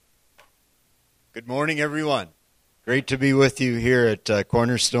Good morning, everyone. Great to be with you here at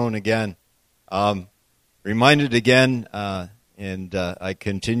Cornerstone again. Reminded again, and I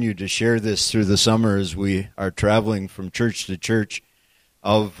continue to share this through the summer as we are traveling from church to church,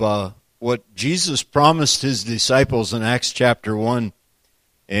 of what Jesus promised his disciples in Acts chapter 1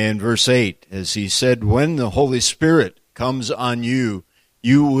 and verse 8, as he said, when the Holy Spirit comes on you,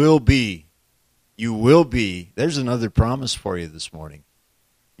 you will be, there's another promise for you this morning.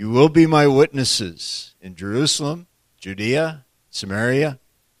 You will be my witnesses in Jerusalem, Judea, Samaria,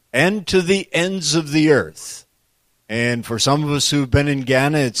 and to the ends of the earth. And for some of us who've been in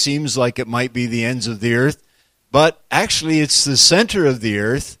Ghana, it seems like it might be the ends of the earth, but actually it's the center of the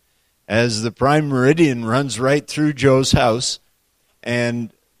earth, as the prime meridian runs right through Joe's house,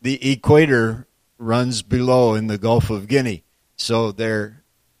 and the equator runs below in the Gulf of Guinea. So they're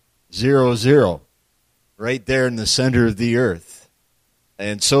 0-0, right there in the center of the earth.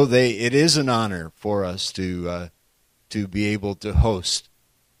 And so it is an honor for us to be able to host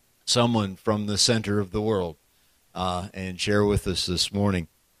someone from the center of the world and share with us this morning.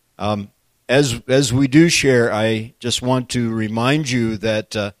 As we do share, I just want to remind you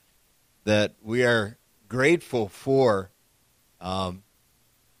that we are grateful for the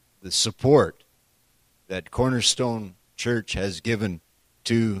support that Cornerstone Church has given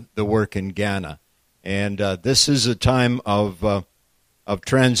to the work in Ghana. And this is a time of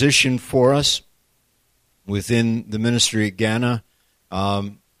transition for us within the ministry at Ghana,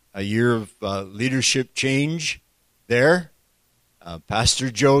 a year of leadership change there. Pastor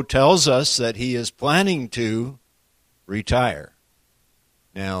Joe tells us that he is planning to retire.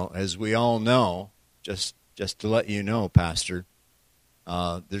 Now, as we all know, just to let you know, Pastor,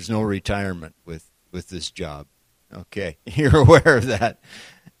 there's no retirement with this job. Okay, you're aware of that.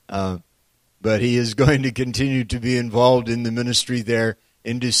 But he is going to continue to be involved in the ministry there.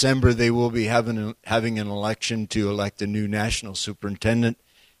 In December, they will be having an election to elect a new national superintendent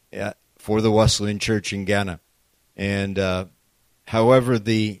for the Wesleyan Church in Ghana. And however,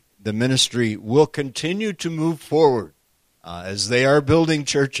 the ministry will continue to move forward as they are building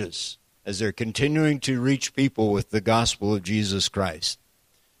churches, as they're continuing to reach people with the gospel of Jesus Christ.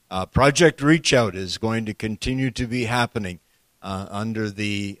 Project Reach Out is going to continue to be happening under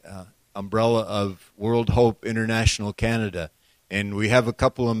the umbrella of World Hope International Canada, and we have a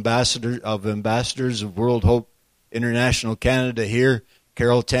couple ambassadors of World Hope International Canada here,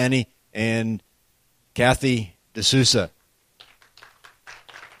 Carol Tanney and Kathy D'Souza.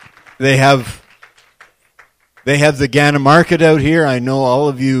 They have the Ghana Market out here. I know all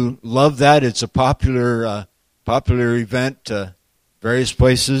of you love that. It's a popular event, various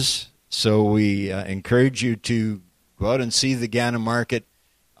places. So we encourage you to go out and see the Ghana Market.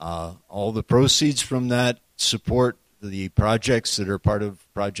 All the proceeds from that support the projects that are part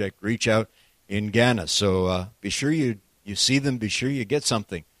of Project Reach Out in Ghana. So be sure you see them. Be sure you get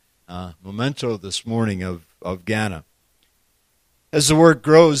something. Memento this morning of Ghana. As the work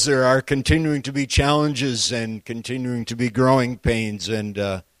grows, there are continuing to be challenges and continuing to be growing pains,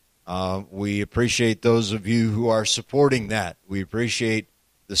 and we appreciate those of you who are supporting that. We appreciate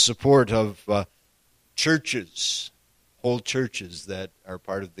the support of churches, whole churches that are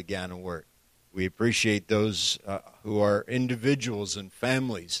part of the Ghana work. We appreciate those who are individuals and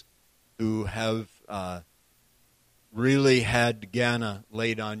families who have really had Ghana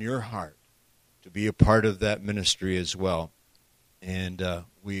laid on your heart to be a part of that ministry as well. And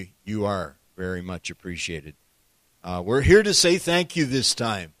you are very much appreciated. We're here to say thank you this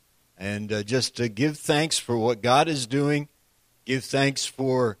time, and just to give thanks for what God is doing, give thanks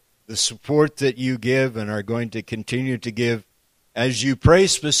for the support that you give and are going to continue to give as you pray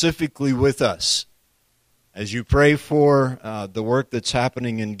specifically with us, as you pray for the work that's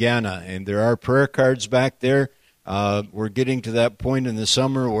happening in Ghana. And there are prayer cards back there. We're getting to that point in the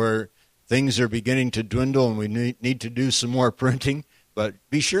summer where things are beginning to dwindle and we need to do some more printing. But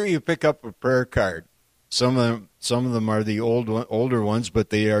be sure you pick up a prayer card. Some of them are the older ones, but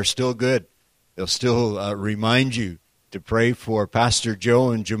they are still good. They'll still remind you to pray for Pastor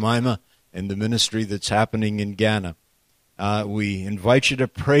Joe and Jemima and the ministry that's happening in Ghana. We invite you to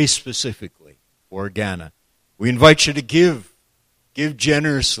pray specifically for Ghana. We invite you to give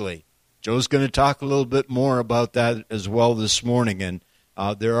generously. Joe's going to talk a little bit more about that as well this morning. And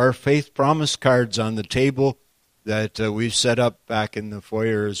there are faith promise cards on the table that we've set up back in the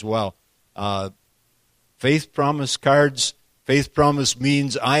foyer as well. Faith promise cards. Faith promise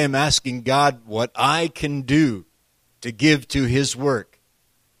means I am asking God what I can do to give to His work.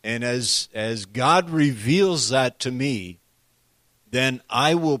 And as God reveals that to me, then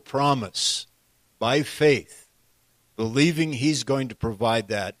I will promise by faith, believing He's going to provide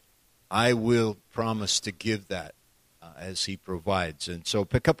that, I will promise to give that as he provides. And so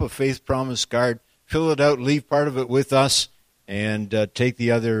pick up a faith promise card, fill it out, leave part of it with us, and take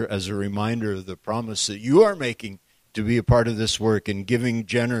the other as a reminder of the promise that you are making to be a part of this work and giving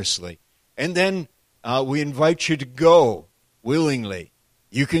generously. And then we invite you to go willingly.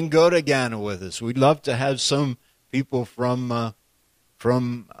 You can go to Ghana with us. We'd love to have some people from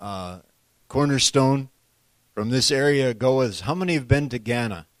Cornerstone, from this area, go with us. How many have been to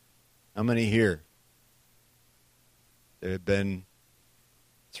Ghana? How many here? There have been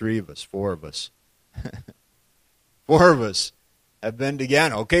 4 of us. 4 of us have been to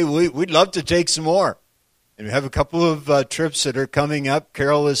Ghana. Okay, we'd love to take some more. And we have a couple of trips that are coming up.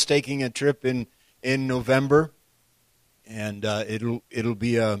 Carol is taking a trip in November, and it'll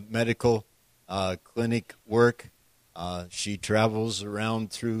be a medical clinic work. She travels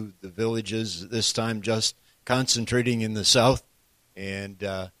around through the villages, this time just concentrating in the south. And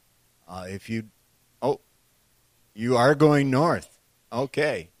you are going north.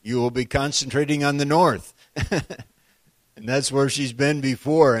 Okay, you will be concentrating on the north. And that's where she's been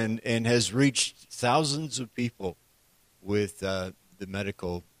before and has reached thousands of people with the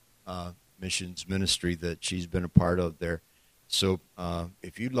medical missions ministry that she's been a part of there. So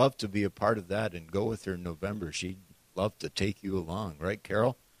if you'd love to be a part of that and go with her in November, she'd love to take you along. Right,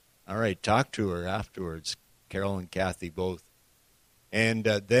 Carol? All right, talk to her afterwards, Carol and Kathy both. And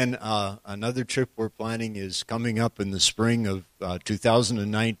then another trip we're planning is coming up in the spring of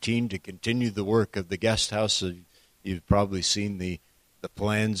 2019 to continue the work of the guest house. You've probably seen the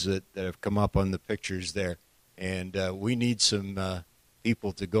plans that have come up on the pictures there. And we need some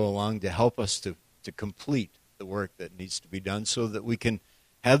people to go along to help us to complete the work that needs to be done so that we can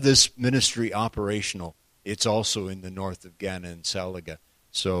have this ministry operational. It's also in the north of Ghana and Salaga.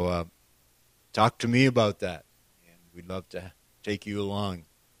 So talk to me about that. And we'd love to take you along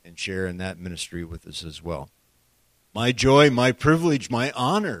and share in that ministry with us as well. My joy, my privilege, my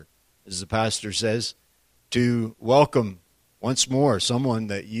honor, as the pastor says, to welcome once more someone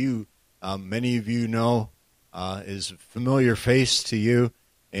that you, many of you know, is a familiar face to you,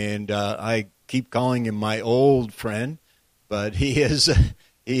 and I keep calling him my old friend, but he is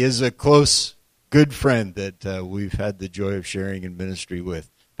a close, good friend that we've had the joy of sharing in ministry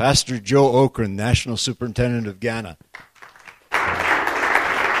with. Pastor Joe Okran, National Superintendent of Ghana.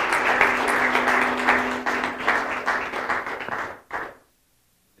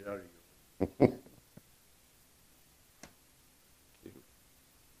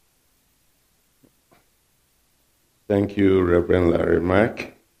 Thank you, Reverend Larry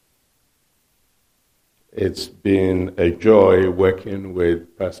Mack. It's been a joy working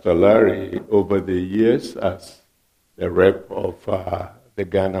with Pastor Larry over the years as the rep of the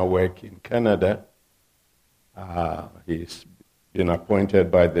Ghana work in Canada. He's been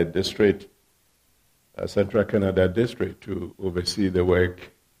appointed by the district, Central Canada District, to oversee the work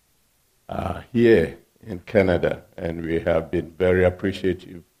here in Canada, and we have been very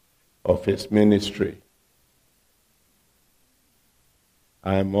appreciative of his ministry.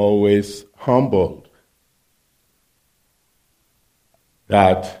 I'm always humbled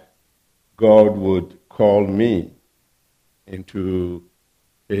that God would call me into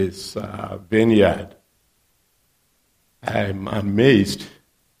his vineyard. I'm amazed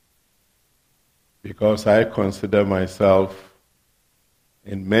because I consider myself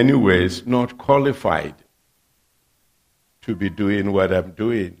in many ways not qualified to be doing what I'm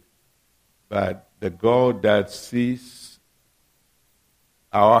doing. But the God that sees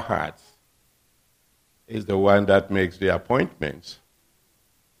our hearts is the one that makes the appointments.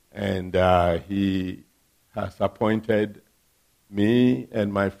 And he has appointed me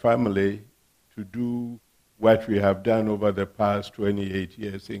and my family to do what we have done over the past 28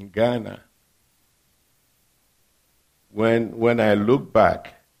 years in Ghana. When I look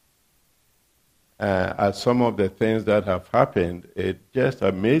back at some of the things that have happened, it just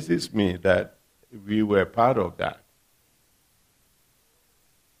amazes me that we were part of that.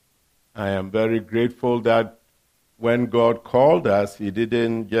 I am very grateful that when God called us, he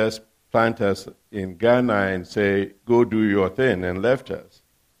didn't just plant us in Ghana and say, go do your thing, and left us.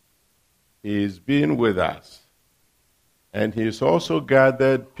 He's been with us. And he's also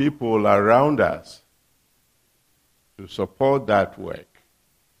gathered people around us to support that work.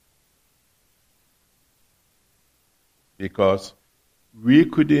 Because we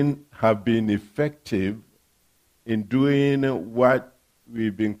couldn't have been effective in doing what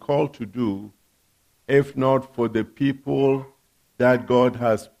we've been called to do if not for the people that God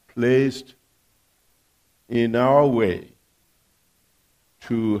has placed in our way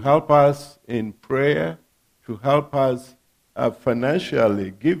to help us in prayer, to help us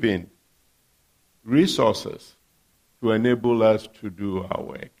financially giving resources to enable us to do our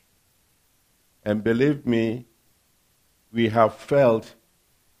work. And believe me, we have felt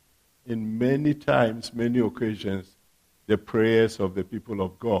in many times, many occasions, the prayers of the people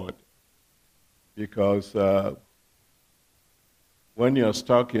of God. Because when you're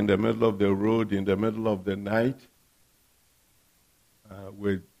stuck in the middle of the road, in the middle of the night,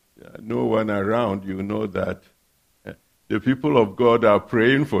 with no one around, you know that the people of God are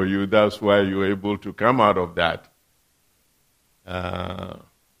praying for you. That's why you're able to come out of that. There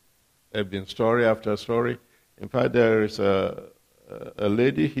have been story after story. In fact, there is a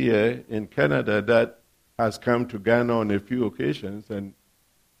lady here in Canada that has come to Ghana on a few occasions, and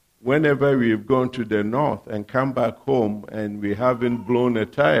whenever we've gone to the north and come back home and we haven't blown a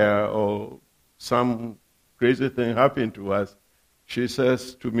tire or some crazy thing happened to us, she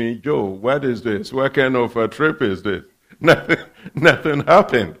says to me, "Joe, what is this? What kind of a trip is this? Nothing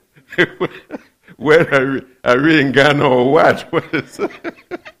happened. Where are we? Are we in Ghana or what? What is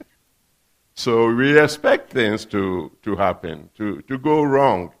So we expect things to happen, to go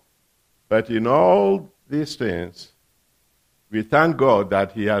wrong. But in all these things, we thank God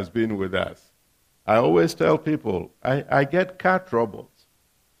that He has been with us. I always tell people, I get car troubles.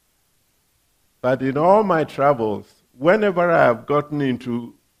 But in all my travels, whenever I have gotten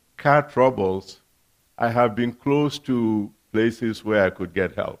into car troubles, I have been close to places where I could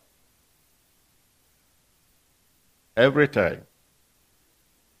get help. Every time.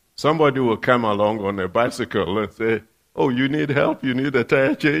 Somebody will come along on a bicycle and say, "Oh, you need help? You need a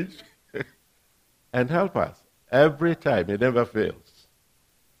tire change?" and help us. Every time. It never fails.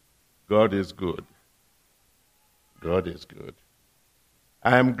 God is good. God is good.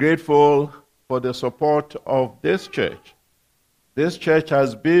 I am grateful for the support of this church. This church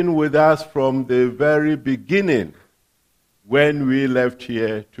has been with us from the very beginning when we left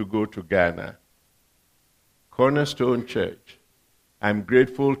here to go to Ghana. Cornerstone Church. I'm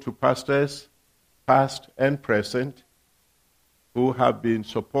grateful to pastors, past and present, who have been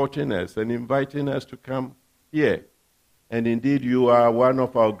supporting us and inviting us to come here. And indeed, you are one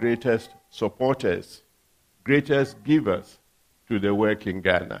of our greatest supporters, greatest givers to the work in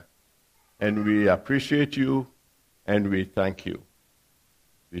Ghana. And we appreciate you and we thank you.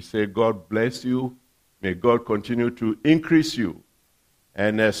 We say, God bless you. May God continue to increase you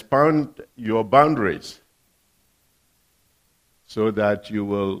and expand your boundaries so that you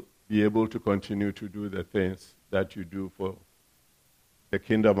will be able to continue to do the things that you do for the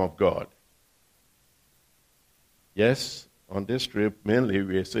kingdom of God. Yes, on this trip, mainly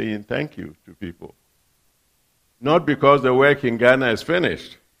we are saying thank you to people. Not because the work in Ghana is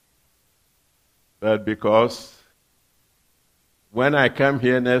finished, but because when I come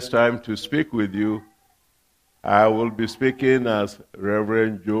here next time to speak with you, I will be speaking as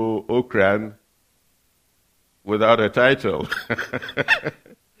Reverend Joe Okran without a title.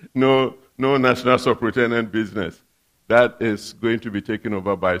 No national superintendent business. That is going to be taken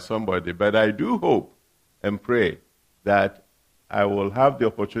over by somebody. But I do hope and pray that I will have the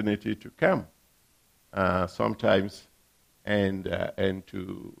opportunity to come sometimes and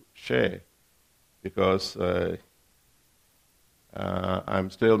to share, because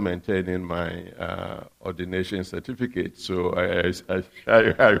I'm still maintaining my ordination certificate. So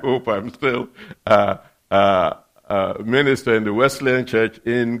I hope I'm still minister in the Wesleyan Church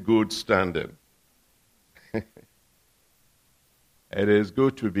in good standing. It is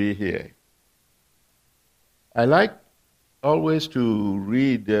good to be here. I like always to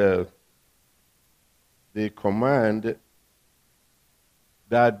read the command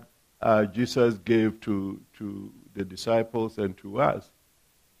that Jesus gave to the disciples and to us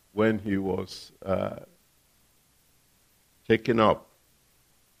when he was taken up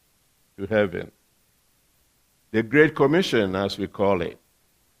to heaven. The Great Commission, as we call it.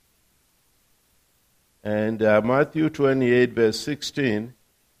 And Matthew 28, verse 16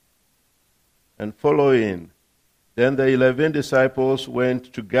 and following. Then the 11 disciples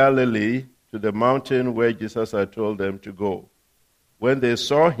went to Galilee, to the mountain where Jesus had told them to go. When they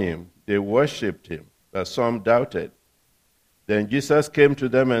saw him, they worshipped him, but some doubted. Then Jesus came to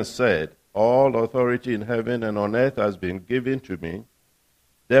them and said, "All authority in heaven and on earth has been given to me.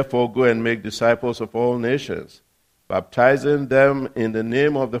 Therefore go and make disciples of all nations, baptizing them in the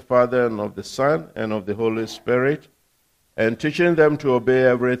name of the Father and of the Son and of the Holy Spirit, and teaching them to obey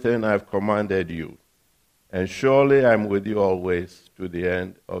everything I have commanded you. And surely I am with you always to the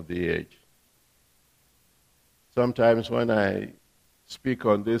end of the age." Sometimes when I speak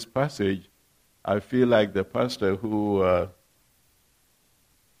on this passage, I feel like the pastor who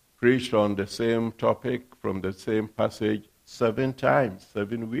preached on the same topic from the same passage 7 times,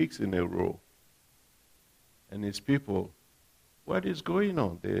 7 weeks in a row. and his people, what is going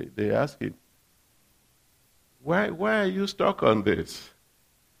on? They ask him, why are you stuck on this?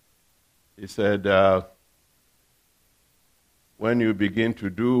 He said, when you begin to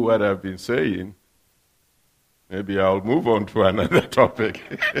do what I've been saying, maybe I'll move on to another topic.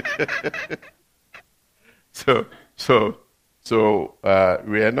 So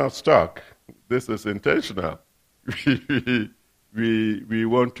we are not stuck. This is intentional. We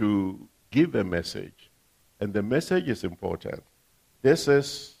want to give a message, and the message is important. This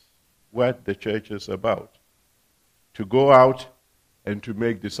is what the church is about, to go out and to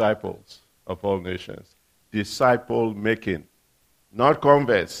make disciples of all nations. Disciple making, not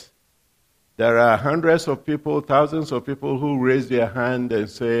converts. There are hundreds of people, thousands of people who raise their hand and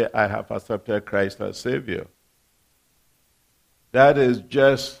say, I have accepted Christ as Savior. That is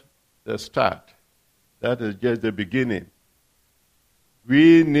just the start. That is just the beginning.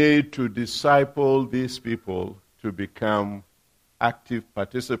 We need to disciple these people to become active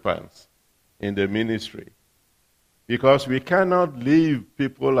participants in the ministry. Because we cannot leave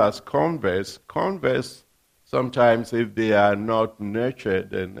people as converts. Converts, sometimes if they are not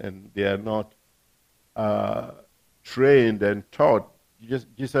nurtured and they are not trained and taught,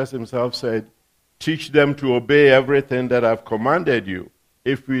 Jesus himself said, teach them to obey everything that I've commanded you.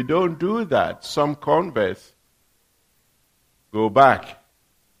 If we don't do that, some converts go back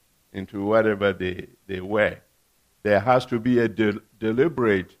into whatever they were. There has to be a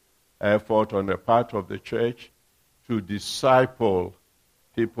deliberate effort on the part of the church to disciple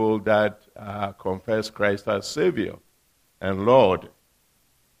people that confess Christ as Savior and Lord.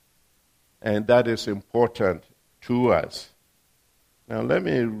 And that is important to us. Now let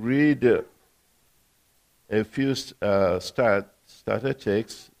me read a few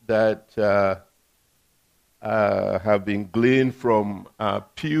statistics that have been gleaned from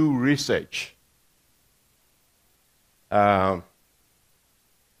Pew Research.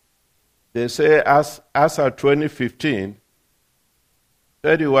 They say as of 2015,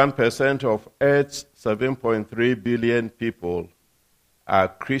 31% of Earth's 7.3 billion people are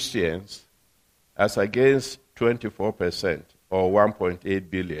Christians, as against 24%, or 1.8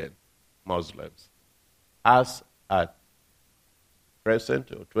 billion Muslims, as at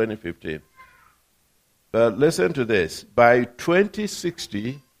present, or 2015. But listen to this. By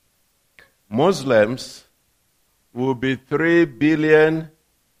 2060, Muslims will be 3 billion,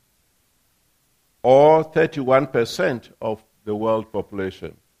 or 31% of the world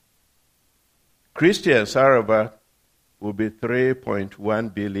population. Christians, however, will be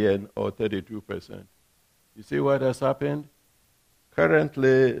 3.1 billion, or 32%. You see what has happened?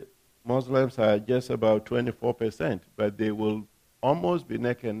 Currently, Muslims are just about 24%, but they will almost be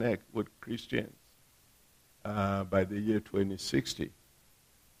neck and neck with Christians by the year 2060.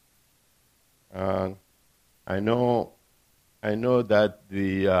 I know that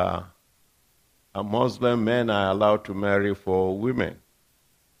the Muslim men are allowed to marry for women,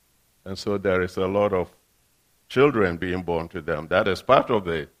 and so there is a lot of children being born to them. That is part of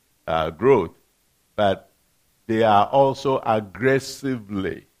the growth, but they are also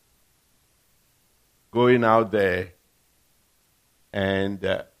aggressively going out there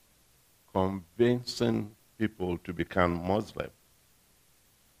and convincing people to become Muslim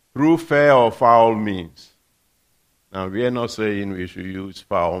through fair or foul means. Now, we are not saying we should use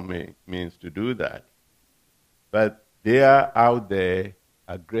foul means to do that, but they are out there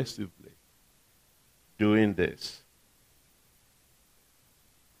aggressively doing this.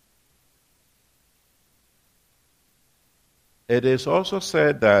 It is also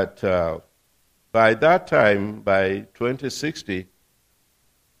said that by that time, by 2060,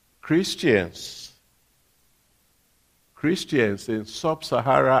 Christians in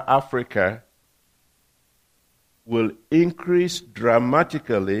sub-Saharan Africa will increase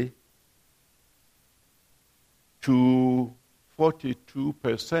dramatically to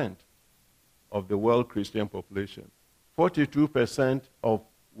 42% of the world Christian population. 42% of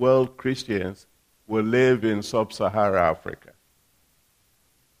world Christians will live in sub-Saharan Africa.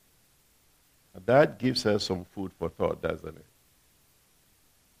 That gives us some food for thought, doesn't it?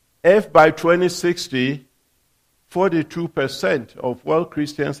 If by 2060, 42% of world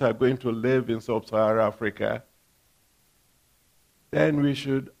Christians are going to live in sub-Saharan Africa, then we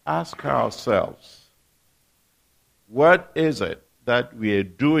should ask ourselves, what is it that we are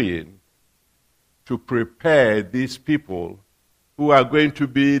doing to prepare these people who are going to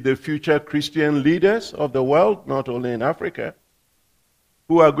be the future Christian leaders of the world, not only in Africa,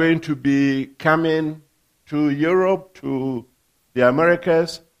 who are going to be coming to Europe, to the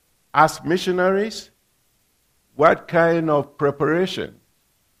Americas as missionaries? What kind of preparation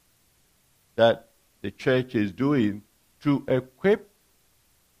that the church is doing to equip,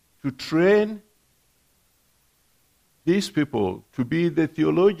 to train these people to be the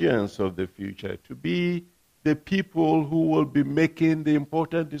theologians of the future, to be the people who will be making the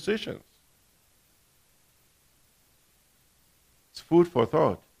important decisions. It's food for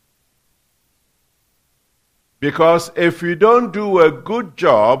thought. Because if we don't do a good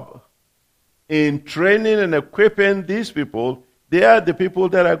job in training and equipping these people, they are the people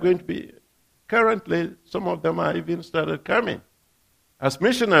that are going to be, currently, some of them are even started coming as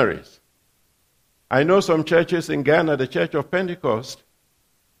missionaries. I know some churches in Ghana, the Church of Pentecost,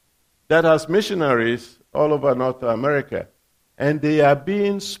 that has missionaries all over North America, and they are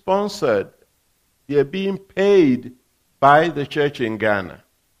being sponsored, they are being paid by the church in Ghana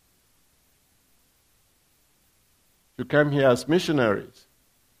to come here as missionaries.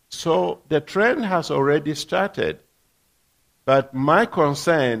 So the trend has already started. But my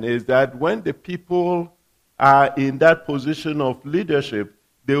concern is that when the people are in that position of leadership,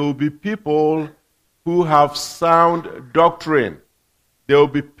 there will be people who have sound doctrine. There will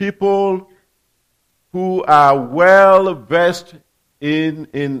be people who are well versed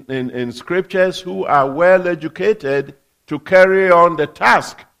in scriptures, who are well educated to carry on the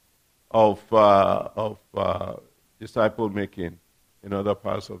task of disciple making in other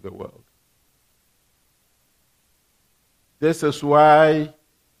parts of the world. This is why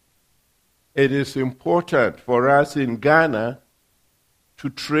it is important for us in Ghana to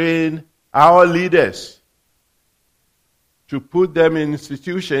train our leaders, to put them in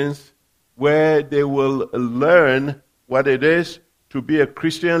institutions where they will learn what it is to be a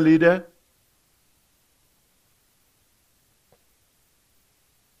Christian leader,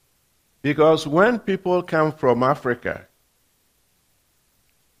 because when people come from Africa,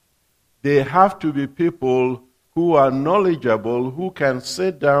 they have to be people who are knowledgeable, who can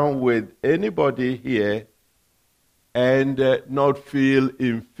sit down with anybody here and not feel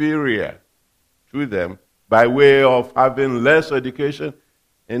inferior to them by way of having less education.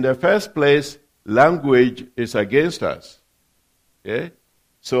 In the first place, language is against us. Okay?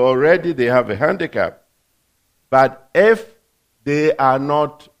 So already they have a handicap. But if they are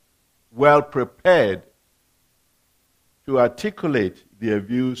not well prepared to articulate their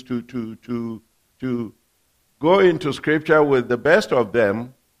views, to go into Scripture with the best of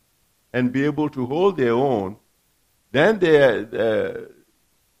them and be able to hold their own, then they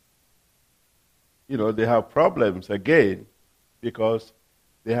have problems again because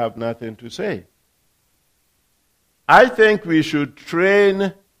they have nothing to say. I think we should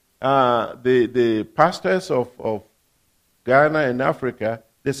train the pastors of Ghana and Africa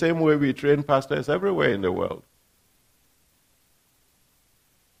the same way we train pastors everywhere in the world.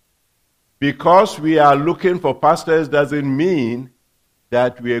 Because we are looking for pastors doesn't mean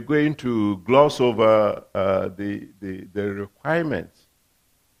that we are going to gloss over the requirements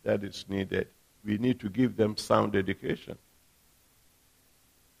that is needed. We need to give them sound education.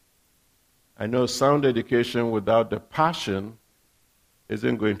 I know sound education without the passion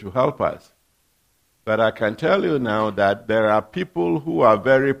isn't going to help us. But I can tell you now that there are people who are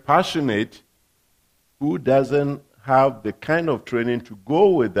very passionate who doesn't have the kind of training to go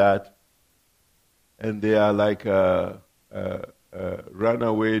with that, and they are like a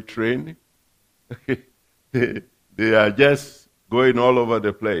runaway train. They are just going all over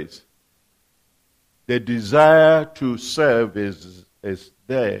the place. The desire to serve is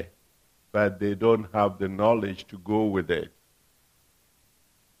there, but they don't have the knowledge to go with it.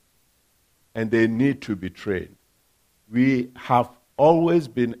 And they need to be trained. We have always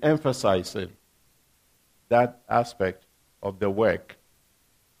been emphasizing that aspect of the work.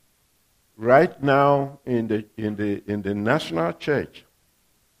 Right now, in the national church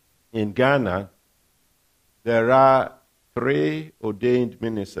in Ghana, there are 3 ordained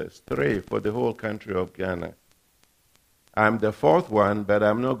ministers, 3 for the whole country of Ghana. I'm the 4th one, but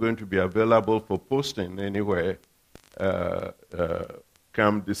I'm not going to be available for posting anywhere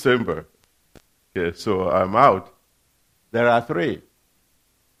come December. Okay, so I'm out. There are 3.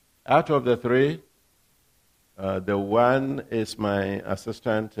 Out of the 3, the one is my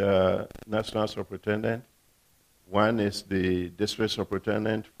assistant national superintendent. One is the district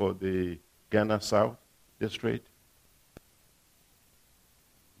superintendent for the Ghana South district.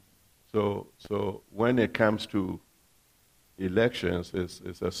 So when it comes to elections,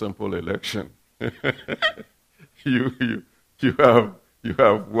 it's a simple election. You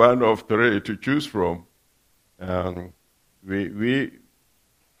have one of 3 to choose from. We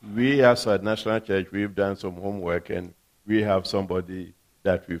as a national church, we've done some homework, and we have somebody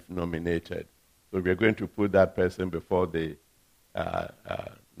that we've nominated. So we're going to put that person before the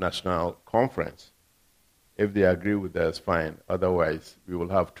national conference. If they agree with us, fine. Otherwise, we will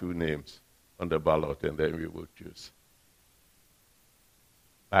have 2 names on the ballot, and then we will choose.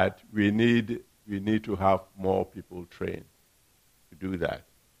 But we need to have more people trained to do that.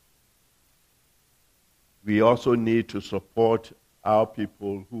 We also need to support our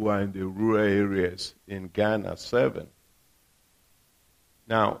people who are in the rural areas in Ghana serving.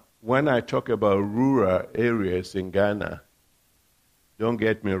 Now, when I talk about rural areas in Ghana, don't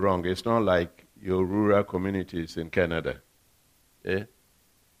get me wrong, it's not like your rural communities in Canada. Okay?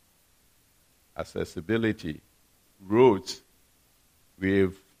 Accessibility, roads,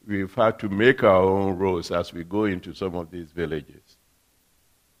 we've had to make our own roads as we go into some of these villages.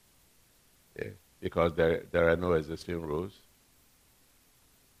 Okay? Because there are no existing roads.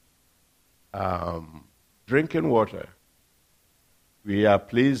 Drinking water. We are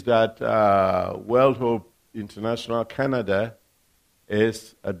pleased that World Hope International Canada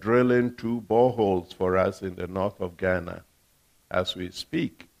is drilling 2 boreholes for us in the north of Ghana as we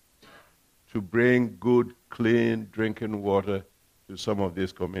speak to bring good, clean drinking water to some of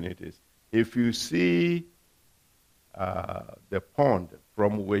these communities. If you see the pond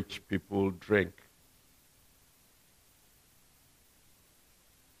from which people drink,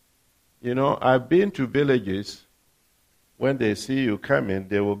 you know, I've been to villages. When they see you coming,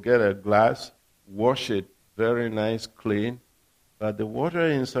 they will get a glass, wash it very nice, clean, but the water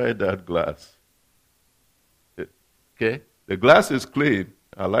inside that glass, okay, the glass is clean.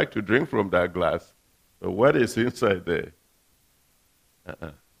 I like to drink from that glass, but what is inside there?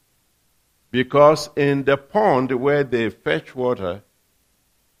 Because in the pond where they fetch water,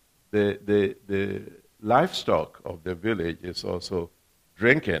 the livestock of the village is also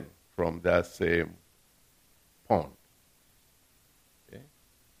drinking from that same pond. Okay?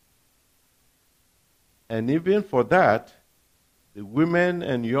 And even for that, the women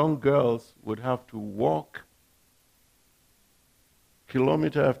and young girls would have to walk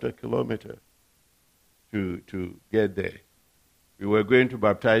kilometer after kilometer to get there. We were going to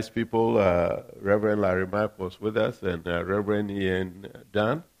baptize people. Reverend Larry Mack was with us, and Reverend Ian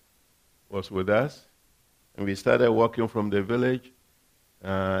Dunn was with us. And we started walking from the village,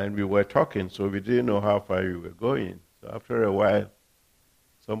 and we were talking, so we didn't know how far we were going. So after a while,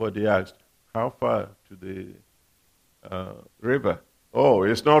 somebody asked, how far to the river? Oh,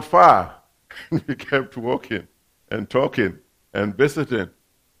 it's not far. We kept walking and talking and visiting.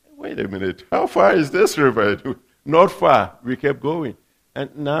 Wait a minute, how far is this river? Not far. We kept going.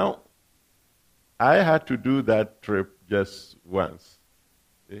 And now, I had to do that trip just once.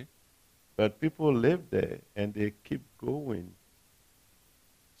 See? But people live there, and they keep going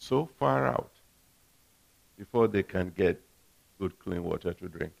so far out before they can get good, clean water to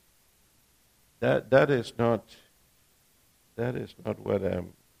drink. That is not what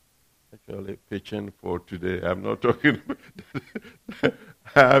I'm actually pitching for today. I'm not talking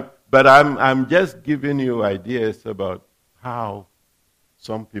but I'm just giving you ideas about how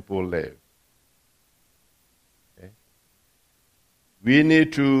some people live. Okay? We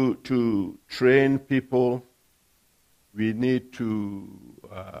need to train people. We need to,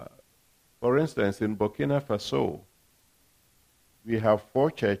 for instance, in Burkina Faso, we have 4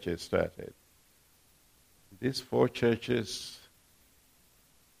 churches started. These 4 churches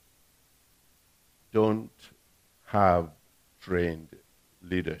don't have trained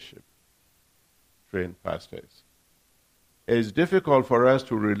leadership, trained pastors. It's difficult for us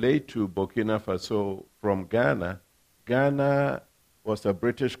to relate to Burkina Faso from Ghana. Ghana was a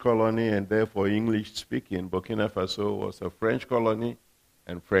British colony and therefore English-speaking. Burkina Faso was a French colony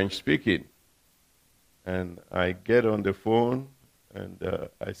and French-speaking. And I get on the phone and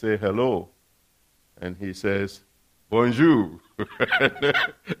I say hello. And he says, bonjour.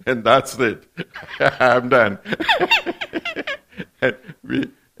 And that's it. I'm done.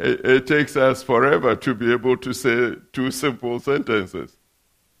 It takes us forever to be able to say 2 simple sentences.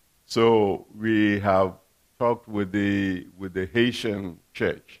 So we have talked with the Haitian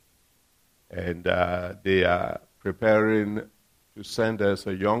church, and they are preparing to send us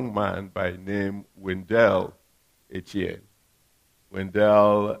a young man by name Wendell Etienne.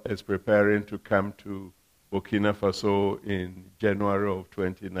 Wendell is preparing to come to Burkina Faso in January of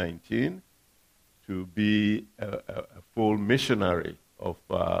 2019 to be a full missionary of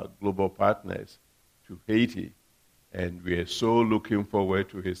Global Partners to Haiti. And we are so looking forward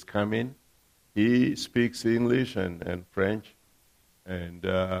to his coming. He speaks English and French, and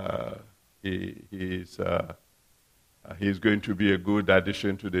he's going to be a good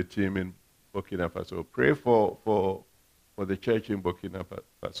addition to the team in Burkina Faso. Pray for the church in Burkina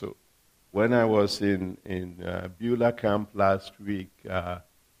Faso. When I was in Beulah camp last week,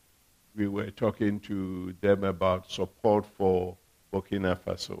 we were talking to them about support for Burkina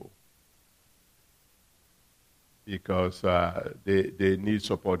Faso because they need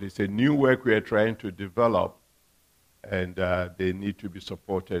support. It's a new work we are trying to develop, and they need to be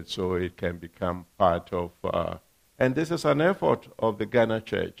supported so it can become part of... and this is an effort of the Ghana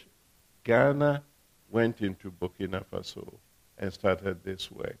Church. Ghana went into Burkina Faso and started this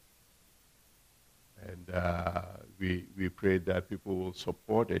work. And we pray that people will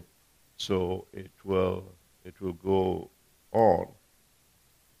support it so it will go on.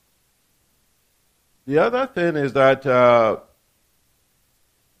 The other thing is that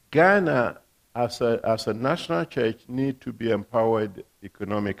Ghana, as a national church, need to be empowered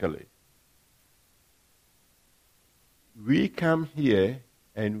economically. We come here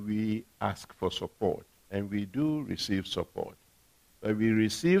and we ask for support, and we do receive support. But we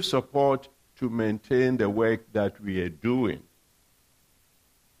receive support to maintain the work that we are doing.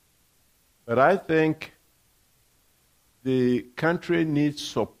 But I think the country needs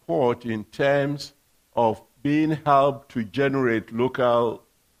support in terms of being helped to generate local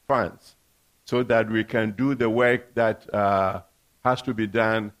funds so that we can do the work that has to be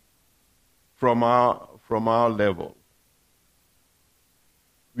done from our level.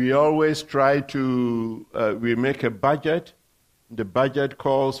 We always try to, we make a budget. The budget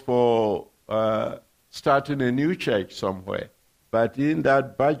calls for starting a new church somewhere. But in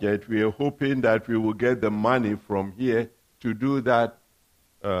that budget, we are hoping that we will get the money from here to do that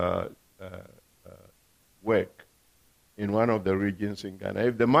work in one of the regions in Ghana.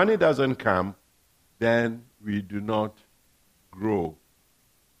 If the money doesn't come, then we do not grow.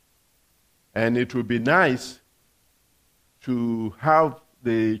 And it would be nice to have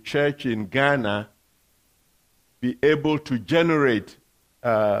the church in Ghana be able to generate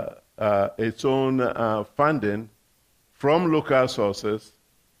its own funding from local sources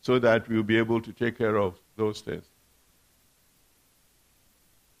so that we'll be able to take care of those things.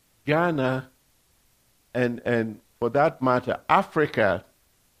 Ghana, and for that matter, Africa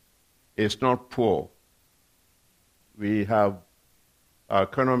is not poor. Our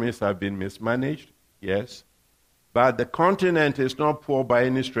economies have been mismanaged, yes, but the continent is not poor by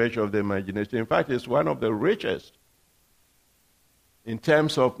any stretch of the imagination. In fact, it's one of the richest in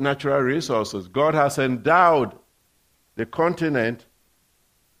terms of natural resources. God has endowed the continent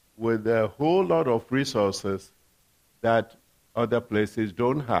with a whole lot of resources that other places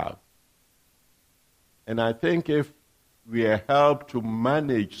don't have. And I think if we are helped to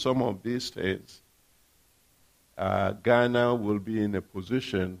manage some of these things, Ghana will be in a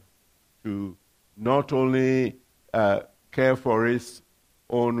position to not only care for its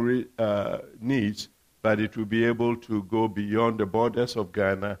own needs, but it will be able to go beyond the borders of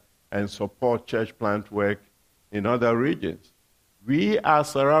Ghana and support church plant work in other regions. We are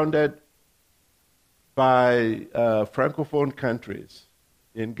surrounded by Francophone countries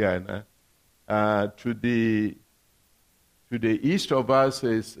in Ghana. To the east of us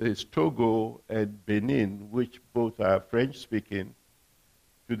is Togo and Benin, which both are French-speaking.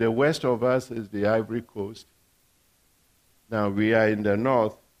 To the west of us is the Ivory Coast. Now we are in the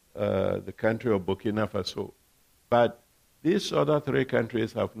north, the country of Burkina Faso. But these other three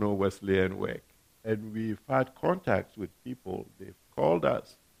countries have no Wesleyan work. And we've had contacts with people. They've called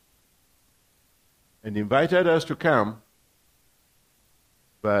us and invited us to come,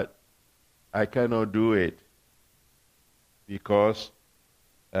 but I cannot do it because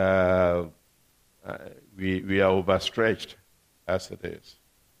we are overstretched as it is.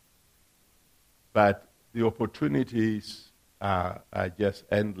 But the opportunities are just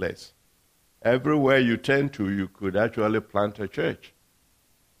endless. Everywhere you turn to, you could actually plant a church.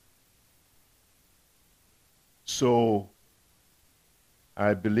 So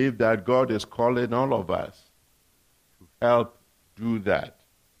I believe that God is calling all of us to help do that.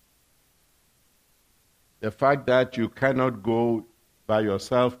 The fact that you cannot go by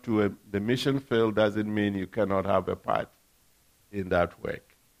yourself to the mission field doesn't mean you cannot have a part in that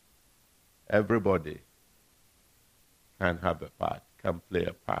work. Everybody can have a part, can play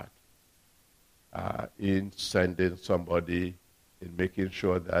a part in sending somebody, in making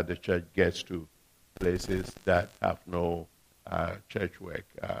sure that the church gets to places that have no church work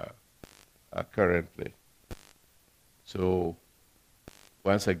currently. So,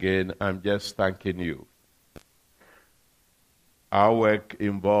 once again, I'm just thanking you. Our work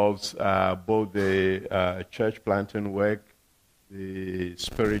involves both the church planting work, the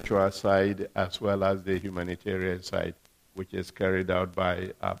spiritual side, as well as the humanitarian side, which is carried out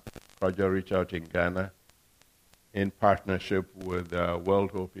by Project Reach Out in Ghana in partnership with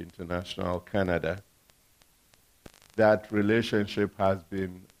World Hope International Canada. That relationship has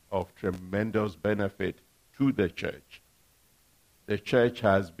been of tremendous benefit to the church. The church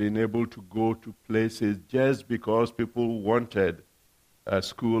has been able to go to places just because people wanted a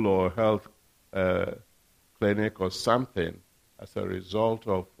school or health clinic or something. As a result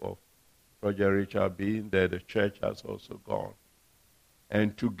of Roger Richard being there, the church has also gone.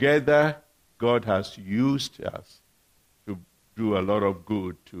 And together, God has used us to do a lot of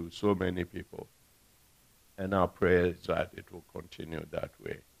good to so many people. And our prayer is that it will continue that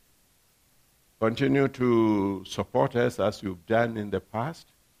way. Continue to support us as you've done in the past.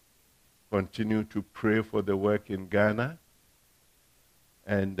 Continue to pray for the work in Ghana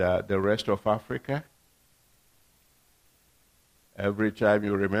and the rest of Africa. Every time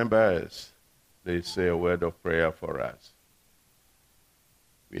you remember us, please say a word of prayer for us.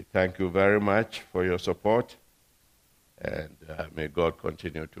 We thank you very much for your support, and may God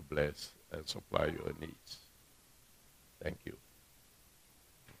continue to bless and supply your needs. Thank you.